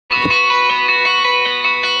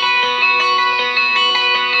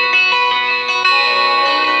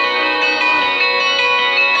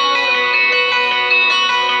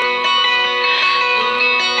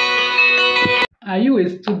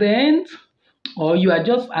student, or you are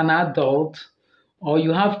just an adult, or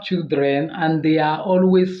you have children and they are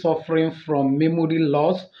always suffering from memory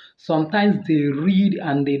loss. Sometimes they read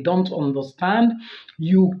and they don't understand.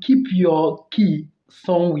 You keep your key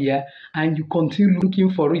somewhere and you continue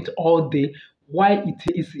looking for it all day. Why it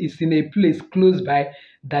is in a place close by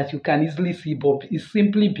that you can easily see, but it's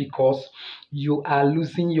simply because you are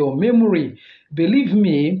losing your memory. Believe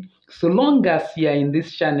me, so long as you are in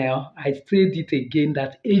this channel, I said it again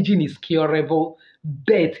that aging is curable.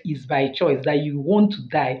 Death is by choice. That you want to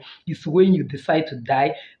die is when you decide to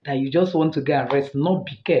die, that you just want to go and rest, not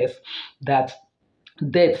because that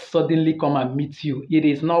death suddenly come and meet you. It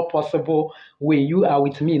is not possible when you are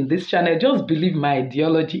with me in this channel. Just believe my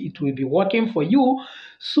ideology, it will be working for you.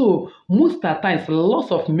 So most of the times,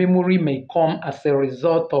 loss of memory may come as a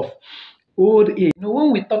result of old age. You know,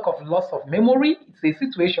 when we talk of loss of memory, it's a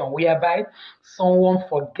situation whereby someone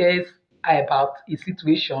forgets about a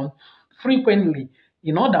situation frequently.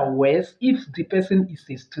 In other words, if the person is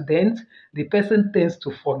a student, the person tends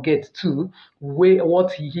to forget too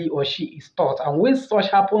what he or she is taught. And when such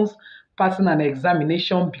happens, passing an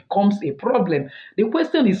examination becomes a problem. The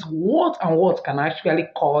question is what and what can actually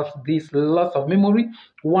cause this loss of memory?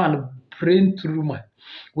 One, brain trauma.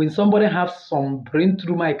 When somebody has some brain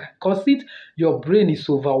trauma, it can cause it. Your brain is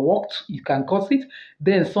overworked, it can cause it.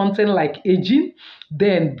 Then something like aging,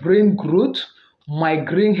 then brain growth,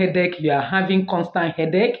 migraine headache, you are having constant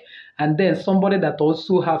headache, and then somebody that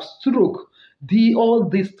also have stroke. All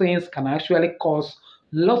these things can actually cause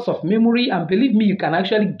loss of memory, and believe me, you can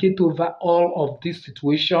actually get over all of this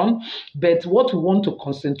situation. But what we want to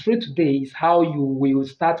concentrate today is how you will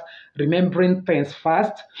start remembering things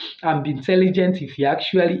fast and be intelligent if you're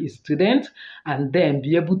actually a student, and then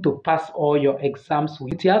be able to pass all your exams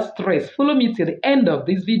without stress. Follow me till the end of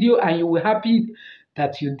this video and you will be happy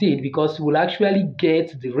that you did, because you will actually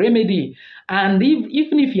get the remedy. And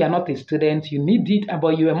even if you are not a student, you need it,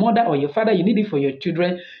 but you're a mother or your father, you need it for your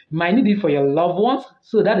children, you might need it for your loved ones.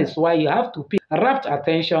 So that is why you have to pay rapt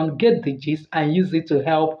attention, get the gist, and use it to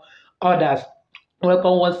help others.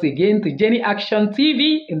 Welcome once again to Jenny Action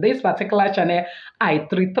TV. In this particular channel, I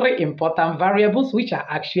treat three important variables, which are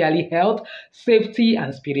actually health, safety,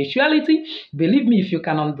 and spirituality. Believe me, if you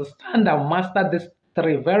can understand and master this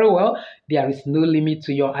three very well, there is no limit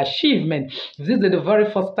to your achievement. If this is the very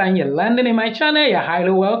first time you're landing in my channel, you're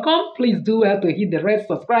highly welcome. Please do well to hit the red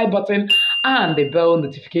subscribe button and the bell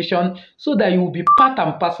notification so that you will be part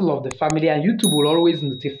and parcel of the family, and YouTube will always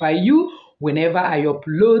notify you whenever I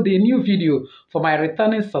upload a new video. For my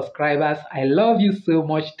returning subscribers, I love you so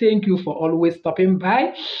much. Thank you for always stopping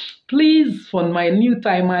by. Please, for my new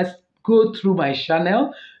timers, go through my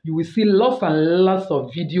channel. You will see lots and lots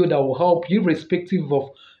of video that will help you irrespective of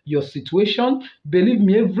your situation. Believe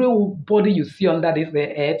me, everybody you see under this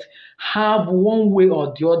earth have one way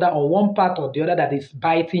or the other, or one part or the other, that is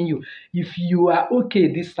biting you. If you are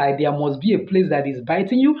okay this side, there must be a place that is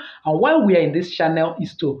biting you. And why we are in this channel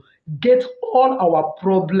is to get all our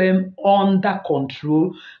problem under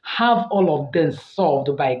control, have all of them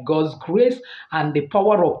solved by God's grace and the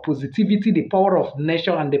power of positivity, the power of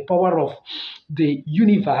nature, and the power of the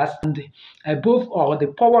universe, and above all, the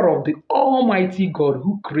power of the Almighty God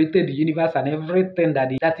who created the universe and everything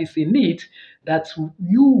that is in it, that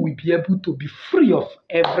you will be able to be free of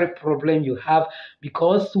every problem you have,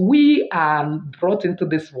 because we are brought into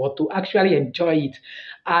this world to actually enjoy it,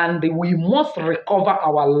 and we must recover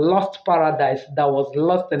our lost paradise that was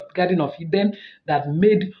lost in the Garden of Eden, that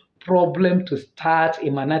made problem to start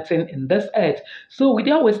emanating in this earth. So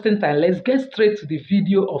without wasting time, let's get straight to the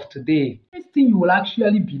video of today. The first thing you will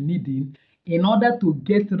actually be needing in order to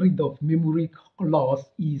get rid of memory loss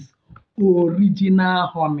is original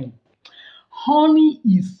honey. Honey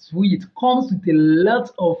is sweet, comes with a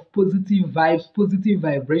lot of positive vibes, positive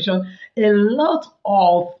vibration, a lot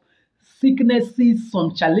of sicknesses,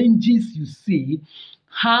 some challenges you see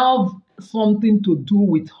have something to do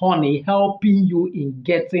with honey helping you in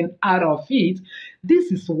getting out of it.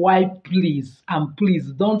 This is why please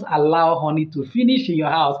don't allow honey to finish in your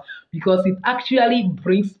house, because it actually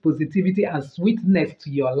brings positivity and sweetness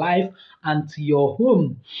to your life and to your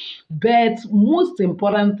home. But most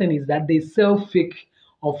important thing is that they sell fake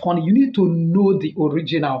of honey. You need to know the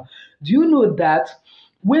original. Do you know that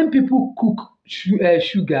when people cook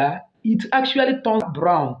sugar, it actually turns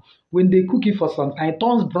brown? When they cook it for some time, it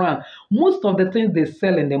turns brown. Most of the things they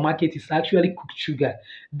sell in the market is actually cooked sugar.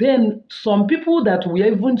 Then some people that will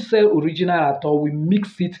even sell original at all, we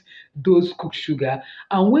mix it, those cooked sugar.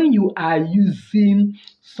 And when you are using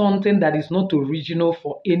something that is not original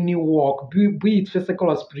for any work, be it physical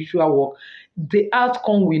or spiritual work, the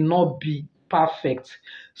outcome will not be perfect.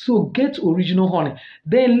 So get original honey.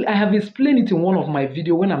 Then I have explained it in one of my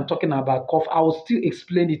videos when I'm talking about cough. I will still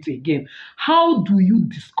explain it again. How do you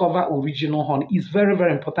discover original honey? It's very,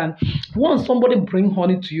 very important. Once somebody bring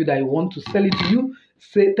honey to you that you want to sell it to you,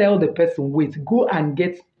 tell the person, wait, go and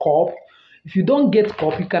get cup. If you don't get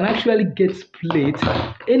cup, you can actually get plate.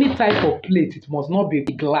 Any type of plate, it must not be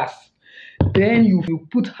glass. Then you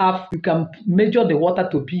put half, you can measure the water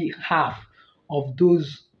to be half of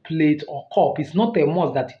those plate or cup. It's not a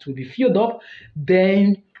must that it will be filled up.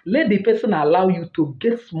 Then let the person allow you to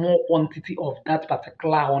get small quantity of that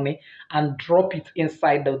particular honey and drop it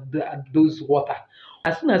inside those water.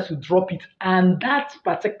 As soon as you drop it and that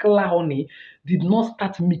particular honey did not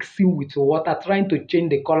start mixing with water, trying to change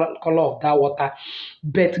the color of that water,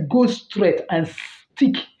 but go straight and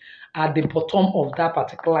stick at the bottom of that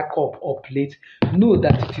particular cup or plate, know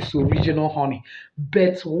that it is original honey.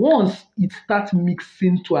 But once it starts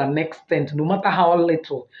mixing to an extent, no matter how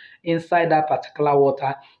little inside that particular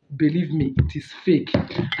water, believe me, it is fake,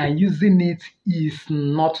 and using it is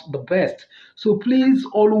not the best. So please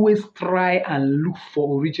always try and look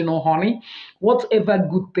for original honey. Whatever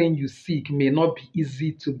good thing you seek may not be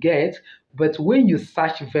easy to get, but when you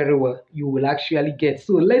search very well, you will actually get.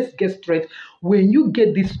 So let's get straight. When you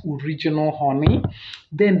get this original honey,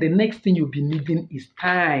 then the next thing you'll be needing is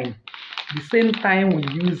thyme. The same thyme we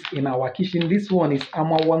use in our kitchen. This one is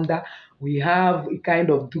Amawanda. We have a kind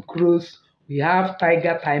of ducrose. We have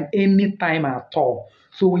tiger thyme, any thyme at all.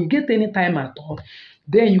 So when you get any thyme at all,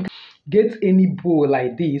 then you can get any bowl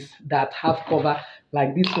like this that have cover,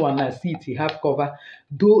 like this one. I see it have cover.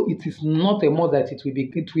 Though it is not a must that it will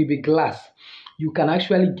be glass. You can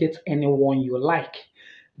actually get any one you like.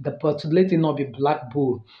 But let it not be black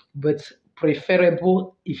bowl, but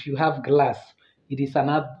preferable if you have glass. It is an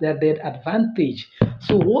added advantage.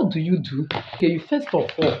 So what do? Okay, you first of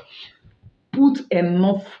all put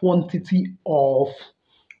enough quantity of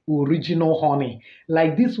original honey.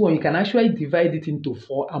 Like this one, you can actually divide it into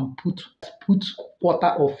 4 and put quarter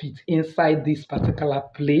of it inside this particular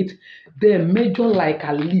plate. Then measure like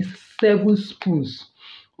at least 7 spoons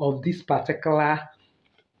of this particular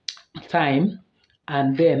thyme,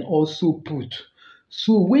 and then also put.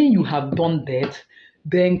 So when you have done that,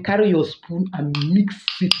 then carry your spoon and mix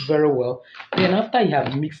it very well. Then after you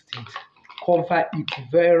have mixed it, cover it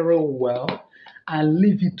very well and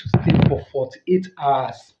leave it to stay for 48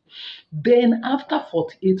 hours. Then after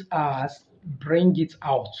 48 hours, bring it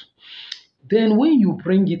out. Then when you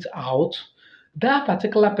bring it out, that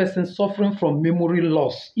particular person suffering from memory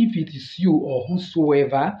loss, if it is you or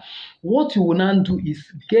whosoever, what you will now do is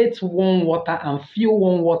get warm water and fill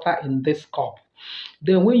warm water in this cup.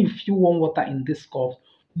 Then when you fill warm water in this cup,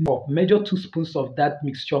 measure 2 spoons of that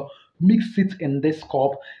mixture, mix it in this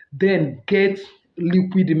cup, then get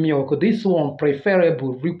liquid milk. This one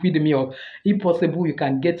preferable liquid milk. If possible, you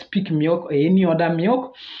can get pig milk or any other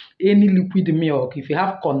milk, any liquid milk. If you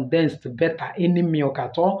have condensed, better, any milk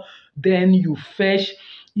at all. Then you fetch,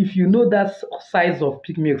 if you know that size of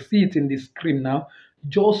pig milk, see it in the screen now,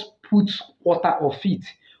 just put water of it.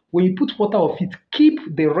 When you put water of it, keep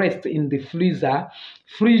the rest in the freezer,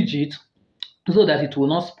 fridge it, so that it will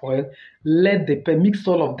not spoil. Let the mix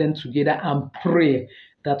all of them together and pray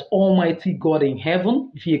that Almighty God in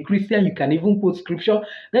heaven, if you're a Christian, you can even quote scripture,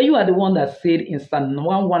 that you are the one that said in Psalm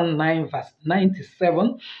 119 verse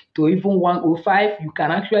 97 to even 105, you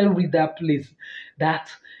can actually read that place, that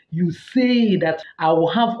you say that I will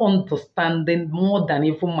have understanding more than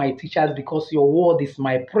even my teachers because your word is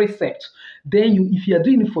my precept. Then if you are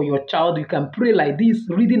doing it for your child, you can pray like this,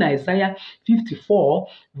 reading Isaiah 54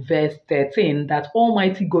 verse 13, that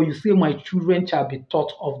Almighty God, you say my children shall be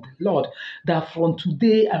taught of the Lord, that from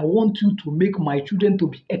today I want you to make my children to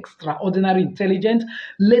be extraordinary intelligent.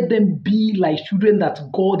 Let them be like children that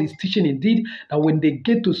God is teaching indeed, that when they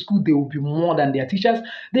get to school, they will be more than their teachers.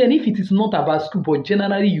 Then if it is not about school, but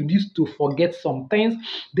generally you need to forget some things,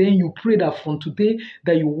 then you pray that from today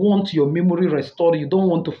that you want your memory restored. You don't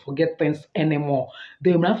want to forget things anymore.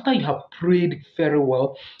 Then after you have prayed very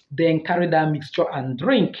well, then carry that mixture and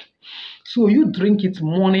drink. So you drink it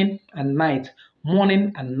morning and night,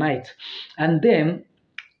 morning and night. And then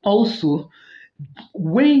also,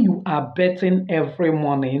 when you are bathing every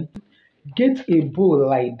morning, get a bowl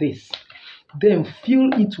like this, then fill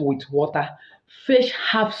it with water, fetch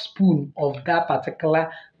half spoon of that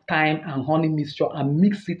particular thyme and honey mixture and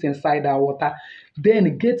mix it inside that water.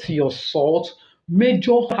 Then get your salt,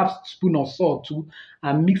 Measure half spoon of salt too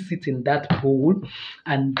and mix it in that bowl,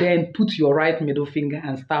 and then put your right middle finger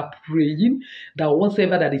and start praying that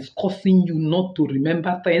whatever that is causing you not to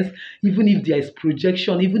remember things, even if there is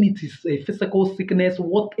projection, even if it is a physical sickness,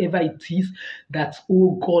 whatever it is, that,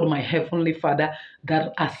 oh God, my Heavenly Father,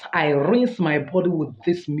 that as I rinse my body with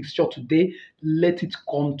this mixture today, let it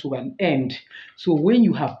come to an end. So when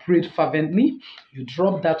you have prayed fervently, you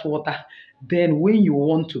drop that water. Then when you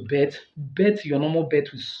want to bathe your normal bed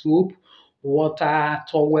with soap, water,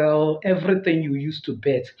 towel, everything you use to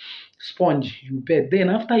bathe, sponge, you bathe. Then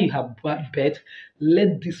after you have bathed,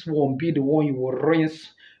 let this one be the one you will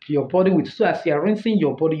rinse your body with. So as you are rinsing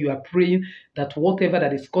your body, you are praying that whatever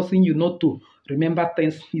that is causing you not to remember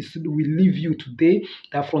things will leave you today,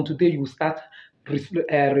 that from today you will start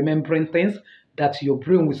remembering things, that your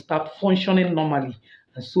brain will start functioning normally,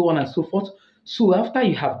 and so on and so forth. So after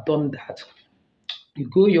you have done that, you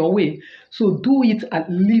go your way. So do it at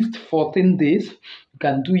least 14 days. You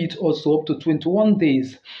can do it also up to 21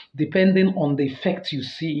 days, depending on the effect you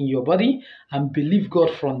see in your body. And believe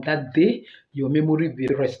God, from that day, your memory will be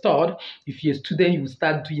restored. If you're a student, you will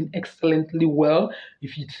start doing excellently well.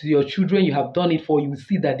 If it's your children you have done it for, you will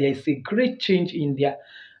see that there is a great change in their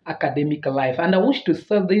academic life. And I want you to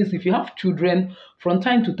say this: if you have children, from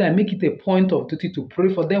time to time, make it a point of duty to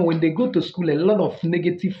pray for them. When they go to school, a lot of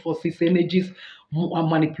negative forces, energies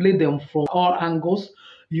manipulate them from all angles.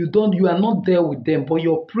 You are not there with them, but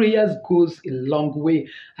your prayers goes a long way.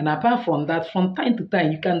 And apart from that, from time to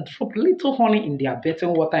time, you can drop little honey in their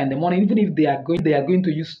bathing water in the morning, even if they are going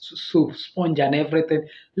to use soap, sponge, and everything.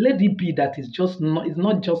 Let it be that it's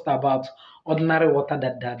not just about ordinary water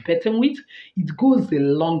that they're bathing with. It goes a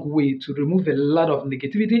long way to remove a lot of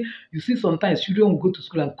negativity. You see, sometimes children will go to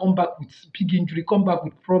school and come back with big injury, come back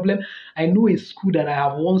with problem. I know a school that I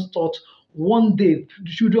have once taught. One day, the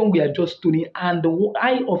children were just studying, and the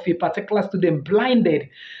eye of a particular student blinded.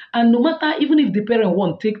 And no matter, even if the parent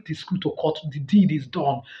won't take the school to court, the deed is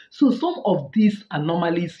done. So some of these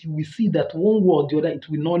anomalies, you will see that one way or the other, it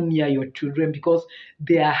will not near your children, because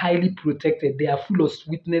they are highly protected. They are full of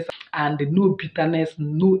sweetness, and no bitterness,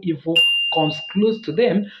 no evil comes close to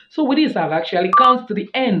them. So with this, I've actually come to the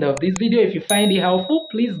end of this video. If you find it helpful,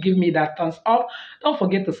 please give me that thumbs up. Don't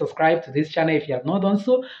forget to subscribe to this channel if you have not done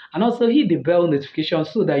so, and also hit the bell notification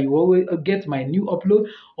so that you always get my new upload.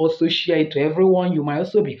 Also share it to everyone. You might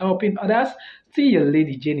also be helping others. See you,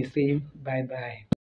 Lady Jenny, saying bye bye.